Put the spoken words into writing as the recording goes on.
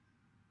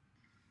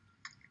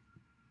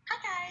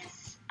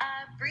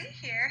Bree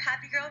here,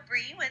 Happy Girl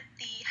Bree with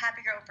the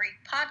Happy Girl Bree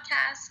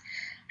podcast.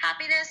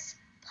 Happiness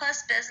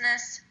plus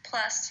business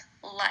plus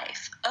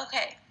life.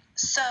 Okay,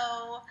 so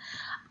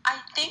I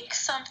think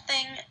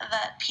something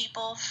that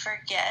people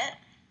forget,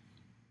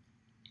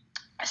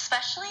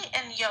 especially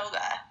in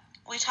yoga,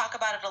 we talk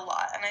about it a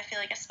lot, and I feel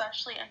like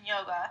especially in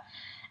yoga,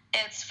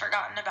 it's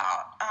forgotten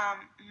about.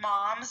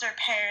 Moms or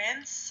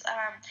parents,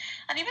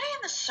 anybody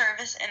in the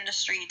service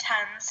industry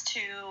tends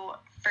to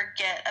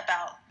forget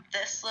about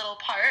this little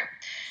part.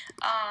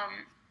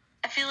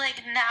 I feel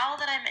like now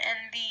that I'm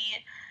in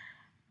the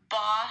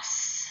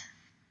boss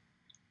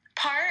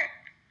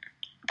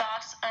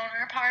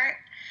owner part,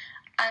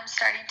 I'm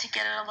starting to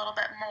get it a little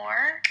bit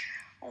more,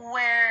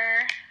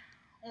 where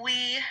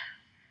we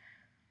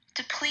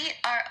deplete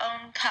our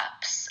own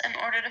cups in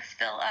order to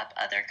fill up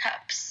other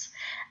cups.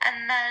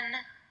 And then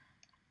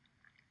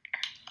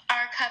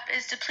our cup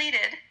is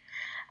depleted,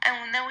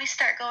 and then we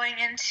start going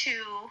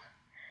into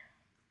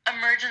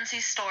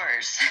emergency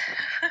stores.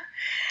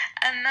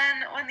 And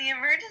then when the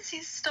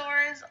emergency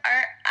stores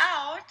are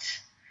out,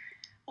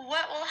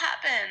 what will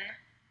happen?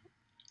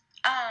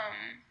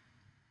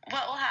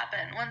 What will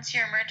happen once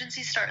your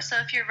emergency store? So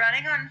if you're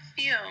running on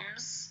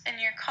fumes in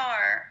your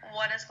car,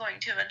 what is going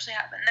to eventually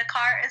happen? The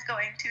car is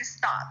going to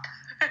stop.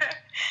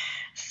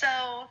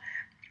 So,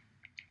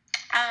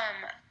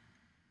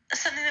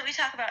 something that we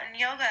talk about in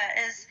yoga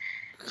is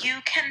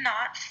you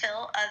cannot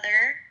fill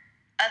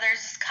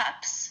others'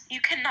 cups. You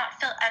cannot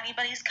fill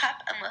anybody's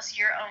cup unless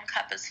your own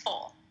cup is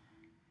full.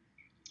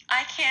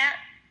 I can't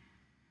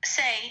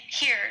say,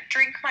 here,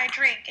 drink my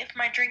drink if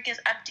my drink is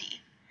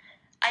empty.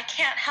 I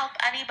can't help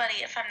anybody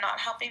if I'm not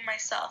helping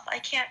myself. I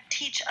can't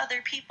teach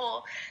other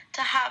people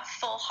to have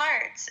full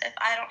hearts if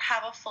I don't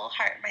have a full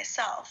heart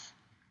myself.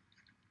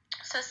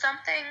 So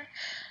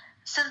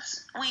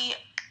since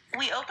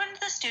we opened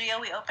the studio,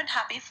 we opened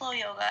Happy Flow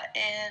Yoga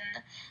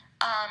in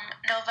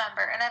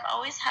November, and I've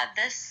always had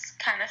this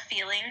kind of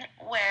feeling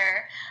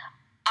where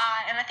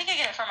and I think I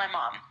get it from my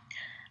mom,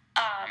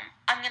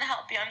 I'm going to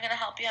help you, I'm going to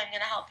help you, I'm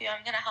going to help you,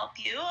 I'm going to help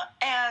you,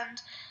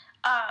 and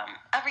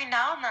every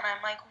now and then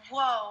I'm like,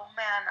 whoa,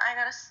 man, I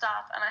gotta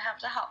stop and I have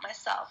to help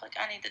myself. Like,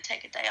 I need to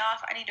take a day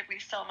off, I need to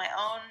refill my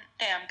own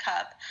damn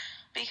cup,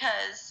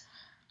 because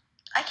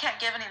I can't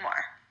give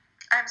anymore.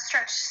 I'm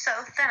stretched so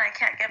thin I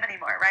can't give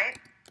anymore, right?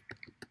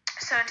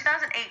 So in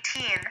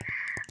 2018,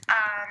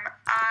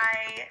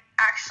 I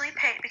actually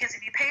paid, because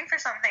if you pay for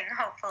something,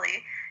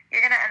 hopefully,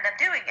 you're going to end up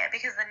doing it,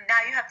 because then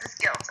now you have this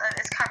guilt of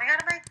it's coming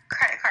out of my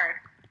credit card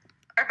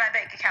or my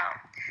bank account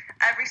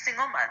every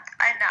single month.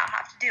 I now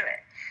have to do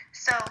it.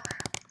 So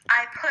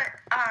I put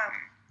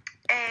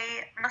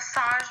a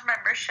massage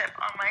membership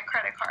on my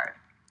credit card.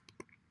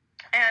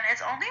 And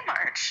it's only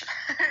March,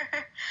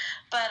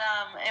 but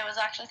it was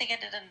actually, I think I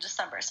did it in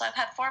December. So I've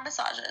had 4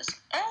 massages.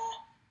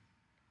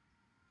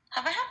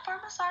 Have I had 4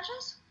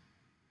 massages?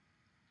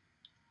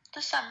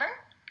 December,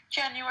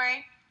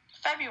 January,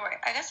 February.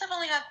 I guess I've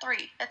only had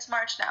 3. It's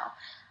March now.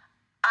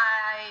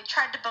 I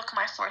tried to book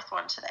my 4th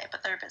one today,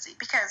 but they're busy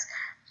because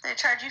they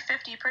charge you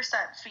 50%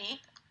 fee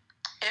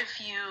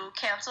if you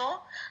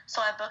cancel.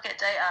 So I book it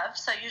day of.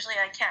 So usually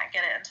I can't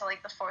get it until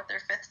like the 4th or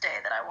 5th day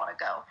that I want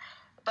to go.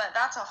 But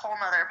that's a whole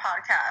nother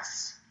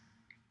podcast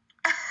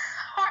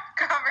or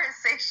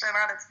conversation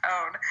on its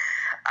own.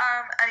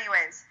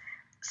 Anyways,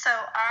 so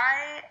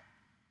I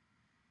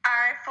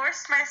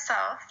forced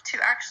myself to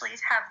actually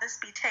have this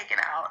be taken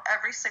out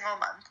every single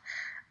month,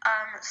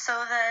 so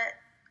that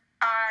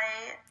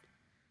I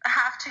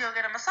have to go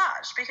get a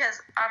massage, because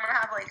I'm going to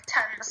have like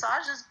 10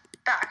 massages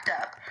backed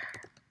up,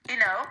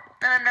 and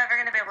I'm never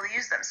going to be able to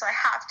use them. So I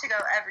have to go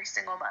every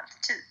single month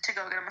to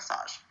go get a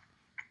massage.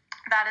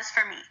 That is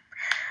for me.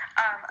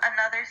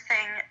 Another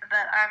thing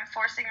that I'm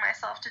forcing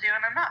myself to do,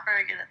 and I'm not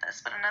very good at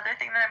this, but another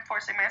thing that I'm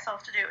forcing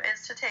myself to do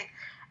is to take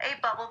a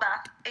bubble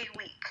bath a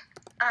week.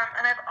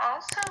 And I've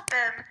also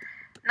been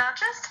not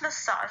just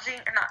massaging,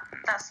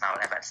 that's not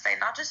what I meant to say,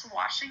 not just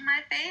washing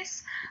my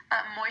face,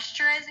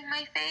 moisturizing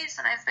my face,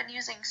 and I've been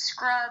using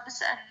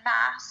scrubs and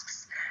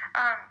masks.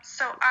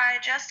 So I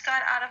just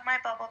got out of my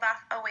bubble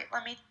bath. Oh wait,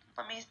 let me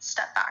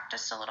step back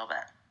just a little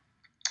bit.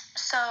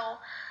 So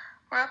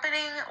we're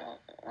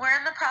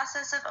in the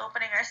process of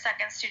opening our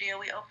 2nd studio.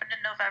 We opened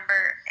in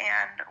November,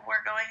 and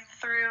we're going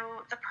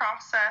through the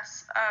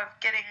process of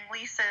getting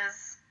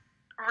leases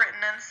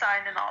written and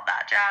signed and all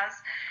that jazz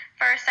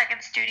for our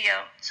 2nd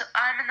studio. So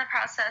I'm in the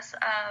process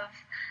of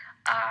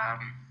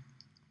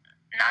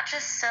not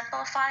just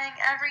simplifying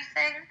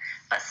everything,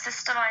 but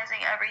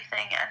systemizing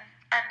everything,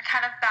 and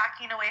kind of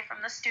backing away from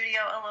the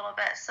studio a little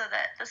bit, so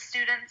that the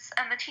students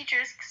and the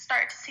teachers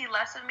start to see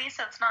less of me,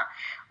 so it's not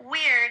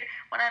weird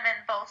when I'm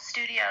in both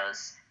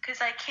studios, because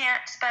I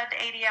can't spend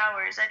 80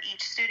 hours at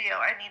each studio.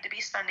 I need to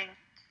be spending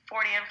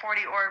 40 and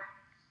 40, or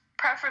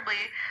preferably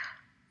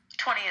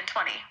 20 and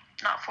 20,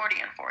 not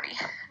 40 and 40,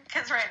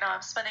 because right now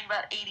I'm spending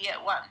about 80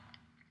 at one.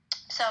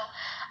 So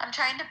I'm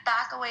trying to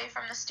back away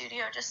from the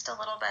studio just a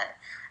little bit,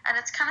 and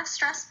it's kind of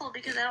stressful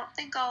because I don't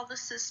think all the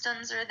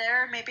systems are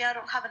there. Maybe I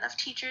don't have enough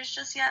teachers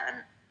just yet,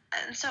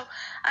 and so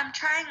I'm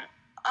trying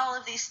all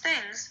of these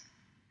things.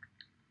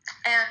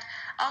 And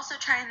also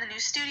trying the new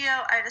studio,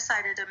 I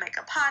decided to make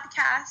a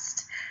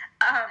podcast.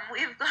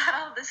 We've got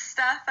all this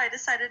stuff. I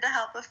decided to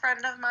help a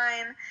friend of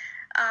mine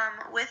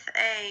with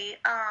a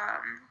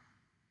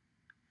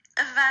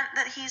event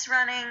that he's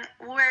running.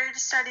 We're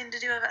just starting to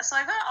do events. So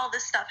I've got all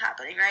this stuff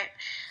happening, right?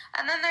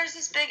 And then there's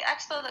this big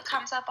expo that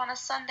comes up on a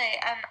Sunday,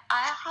 and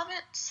I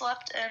haven't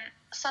slept in...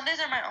 Sundays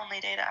are my only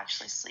day to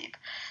actually sleep.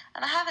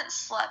 And I haven't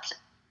slept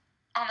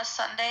on a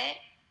Sunday,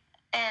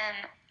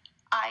 and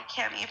I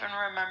can't even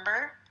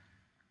remember.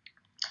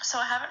 So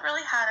I haven't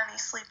really had any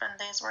sleep-in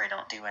days where I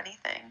don't do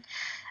anything.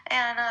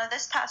 And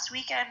this past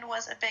weekend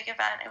was a big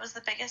event. It was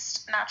the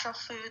biggest natural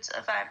foods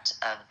event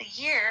of the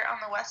year on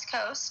the West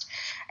Coast.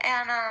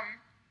 And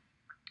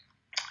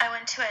I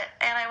went to it,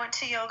 and I went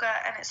to yoga,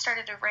 and it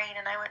started to rain,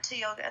 and I went to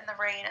yoga in the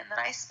rain, and then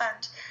I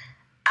spent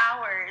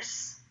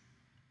hours.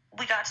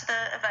 We got to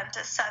the event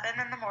at 7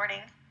 in the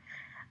morning,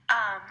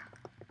 and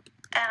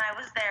I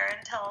was there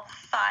until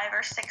 5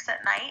 or 6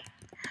 at night.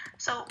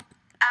 So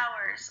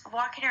hours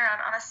walking around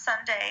on a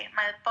Sunday.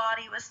 My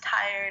body was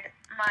tired,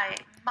 my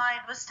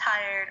mind was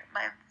tired,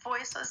 my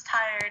voice was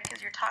tired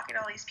because you're talking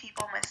to all these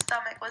people. My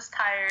stomach was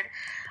tired,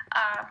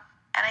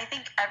 and I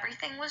think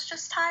everything was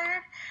just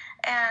tired.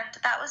 And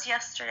that was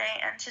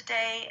yesterday, and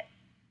today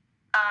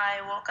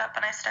I woke up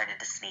and I started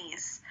to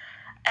sneeze,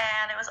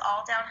 and it was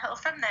all downhill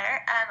from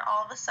there. And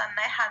all of a sudden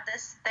I had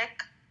this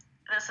thick,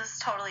 this is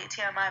totally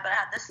TMI, but I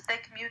had this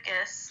thick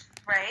mucus,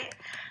 right?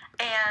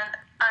 And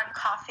I'm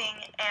coughing,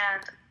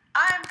 and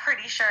I'm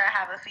pretty sure I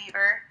have a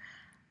fever,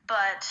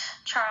 but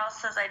Charles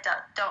says I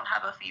don't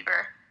have a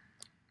fever.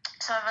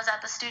 So I was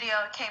at the studio,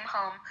 came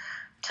home,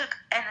 took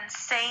an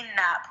insane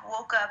nap,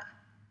 woke up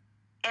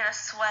in a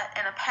sweat,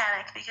 in a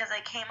panic, because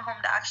I came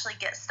home to actually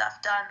get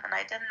stuff done, and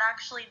I didn't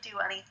actually do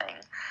anything.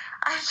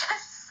 I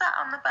just sat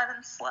on the bed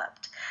and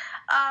slept.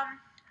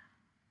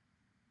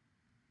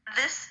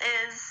 This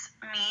is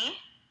me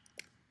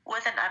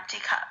with an empty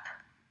cup,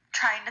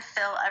 trying to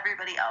fill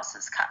everybody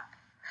else's cup.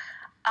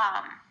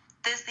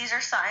 These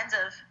are signs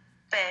of,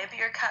 babe,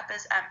 your cup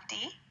is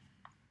empty,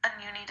 and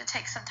you need to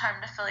take some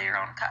time to fill your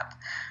own cup.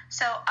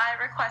 So I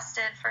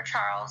requested for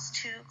Charles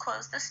to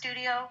close the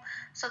studio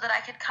so that I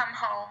could come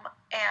home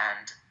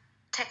and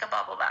take a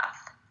bubble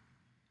bath.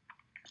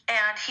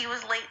 And he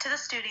was late to the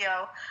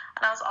studio,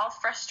 and I was all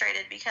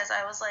frustrated because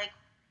I was like,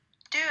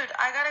 dude,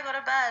 I gotta go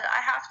to bed.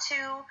 I have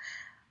to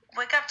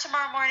wake up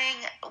tomorrow morning.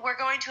 We're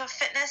going to a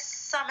fitness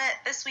summit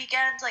this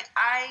weekend. Like,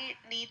 I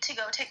need to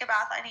go take a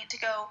bath. I need to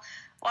go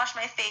wash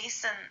my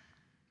face and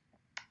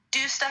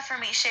do stuff for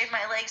me, shave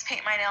my legs,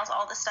 paint my nails,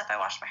 all this stuff. I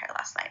washed my hair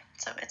last night,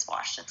 so it's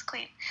washed, it's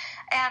clean.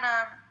 And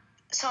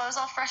so I was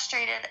all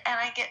frustrated, and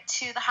I get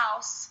to the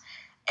house,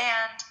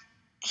 and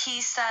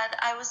he said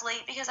I was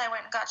late because I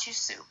went and got you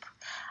soup.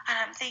 And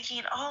I'm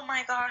thinking, oh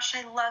my gosh,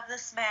 I love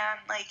this man.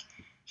 Like,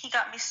 he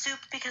got me soup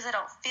because I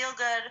don't feel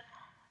good.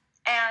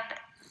 And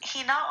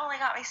he not only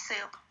got me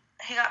soup,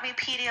 he got me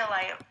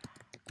Pedialyte,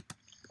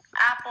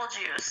 apple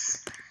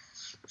juice,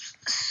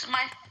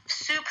 my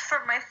soup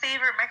from my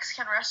favorite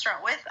Mexican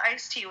restaurant with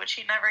iced tea, which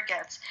he never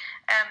gets,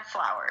 and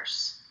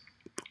flowers.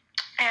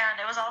 And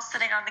it was all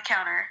sitting on the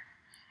counter.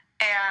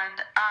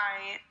 And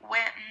I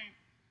went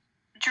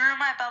and drew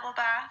my bubble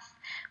bath,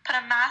 put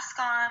a mask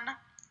on,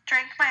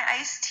 drank my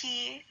iced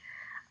tea,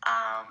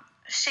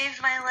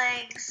 shaved my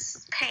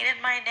legs, painted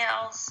my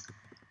nails,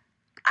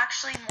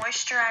 actually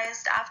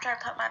moisturized after I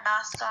put my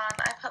mask on.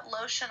 I put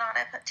lotion on,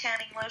 I put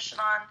tanning lotion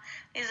on.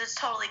 These are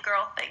totally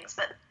girl things,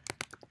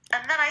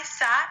 and then I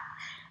sat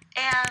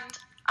and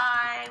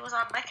I was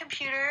on my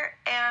computer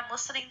and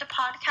listening to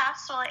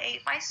podcasts while I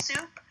ate my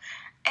soup,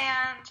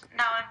 and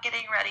now I'm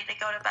getting ready to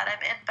go to bed.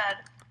 I'm in bed,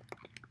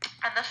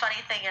 and the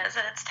funny thing is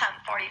that it's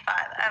 10:45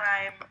 and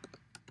I'm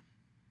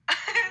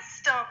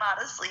still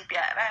not asleep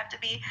yet, and I have to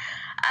be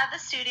at the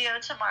studio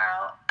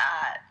tomorrow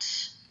at,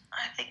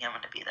 I think I'm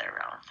going to be there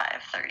around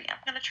 5:30.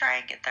 I'm going to try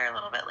and get there a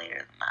little bit later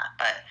than that,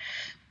 but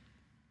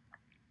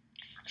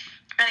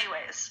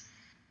anyways,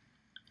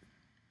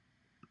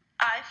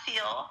 I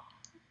feel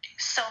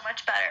so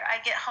much better. I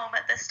get home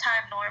at this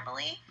time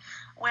normally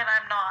when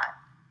I'm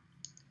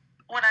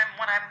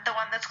the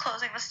one that's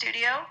closing the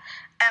studio,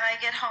 and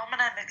I get home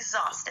and I'm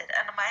exhausted,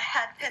 and my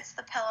head hits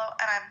the pillow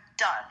and I'm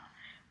done,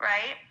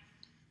 right?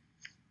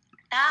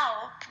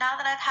 Now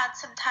that I've had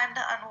some time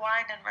to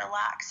unwind and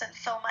relax and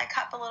fill my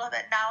cup a little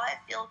bit, now I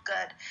feel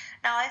good.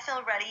 Now I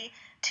feel ready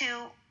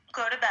to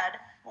go to bed,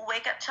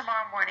 wake up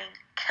tomorrow morning,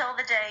 kill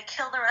the day,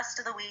 kill the rest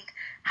of the week,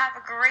 have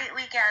a great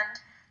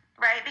weekend,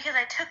 right? Because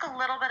I took a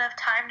little bit of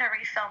time to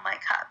refill my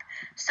cup.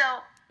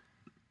 So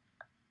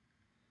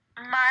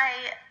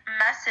my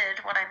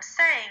message, what I'm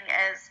saying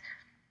is,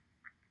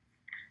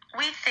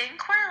 we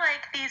think we're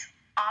like these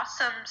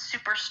awesome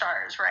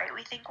superstars, right?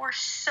 We think we're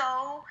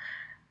so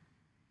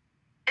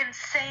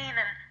insane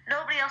and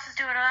nobody else is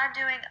doing what I'm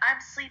doing.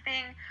 I'm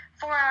sleeping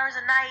 4 hours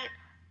a night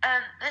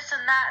and this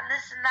and that and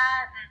this and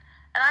that,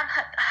 and I'm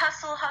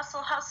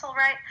hustle,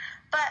 right?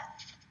 But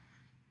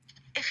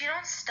if you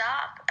don't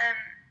stop and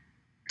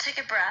take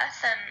a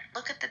breath and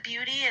look at the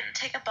beauty and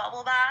take a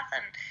bubble bath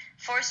and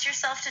force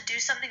yourself to do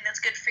something that's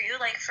good for you.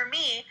 Like for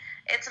me,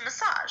 it's a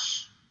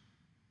massage.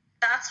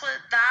 That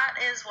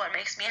is what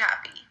makes me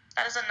happy.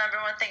 That is the number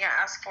one thing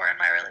I ask for in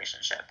my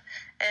relationship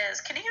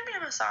is, can you give me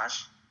a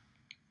massage?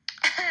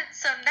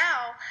 So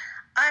now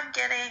I'm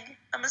getting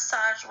a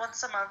massage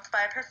once a month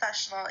by a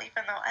professional,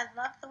 even though I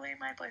love the way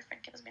my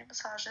boyfriend gives me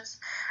massages.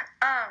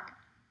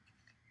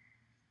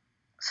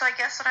 So I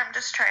guess what I'm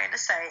just trying to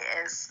say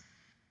is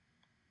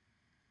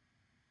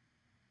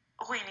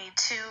we need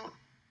to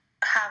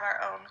have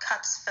our own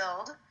cups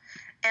filled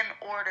in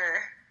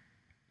order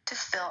to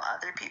fill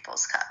other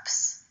people's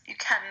cups. You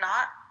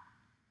cannot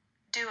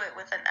do it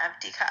with an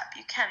empty cup.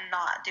 You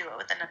cannot do it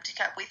with an empty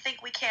cup. We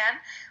think we can.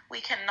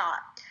 We cannot.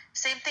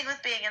 Same thing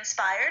with being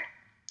inspired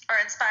or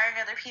inspiring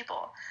other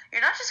people.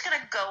 You're not just going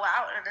to go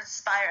out and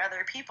inspire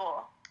other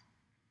people.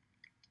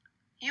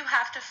 You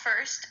have to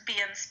first be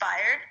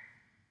inspired,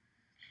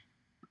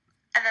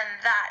 and then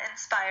that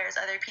inspires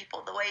other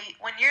people. The way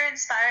when you're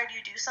inspired,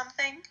 you do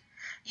something,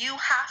 you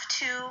have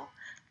to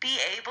be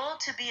able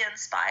to be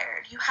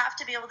inspired. You have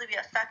to be able to be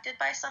affected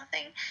by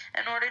something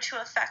in order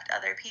to affect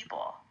other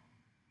people.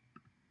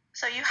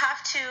 So you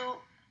have to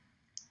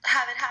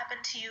have it happen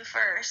to you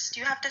first.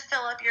 You have to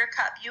fill up your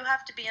cup. You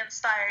have to be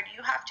inspired.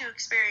 You have to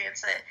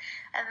experience it.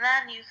 And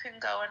then you can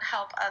go and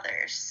help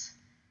others.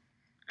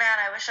 Man,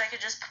 I wish I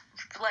could just,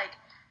 like,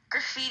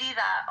 graffiti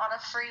that on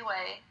a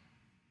freeway,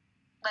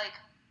 like,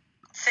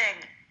 thing,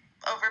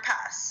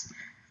 overpass.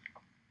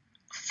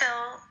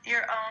 Fill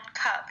your own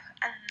cup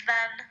and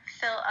then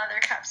fill other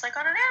cups, like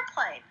on an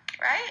airplane,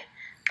 right?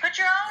 Put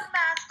your own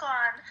mask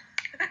on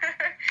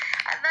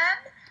and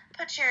then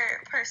put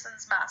your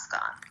person's mask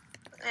on.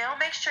 You know,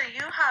 make sure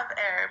you have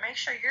air, make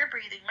sure you're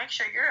breathing, make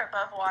sure you're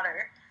above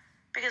water,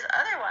 because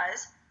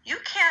otherwise you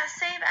can't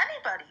save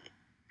anybody.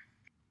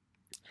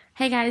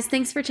 Hey guys,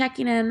 thanks for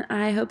checking in.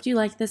 I hope you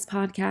like this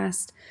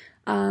podcast.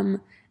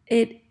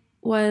 It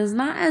was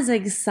not as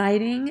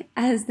exciting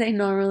as they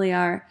normally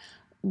are,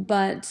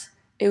 but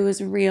it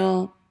was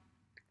real.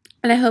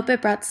 And I hope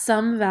it brought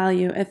some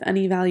value, if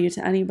any value,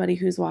 to anybody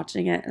who's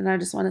watching it. And I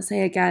just want to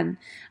say again,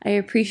 I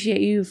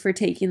appreciate you for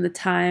taking the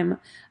time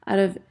out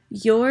of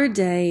your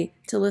day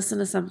to listen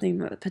to something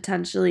that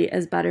potentially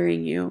is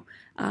bettering you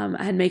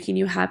and making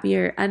you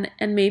happier. And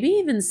maybe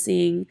even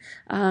seeing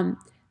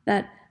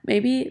that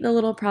maybe the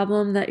little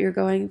problem that you're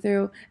going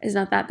through is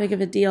not that big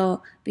of a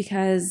deal,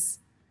 because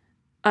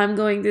I'm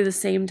going through the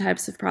same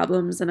types of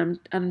problems, and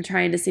I'm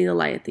trying to see the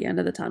light at the end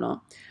of the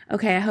tunnel.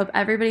 Okay, I hope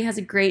everybody has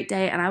a great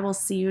day, and I will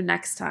see you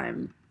next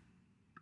time.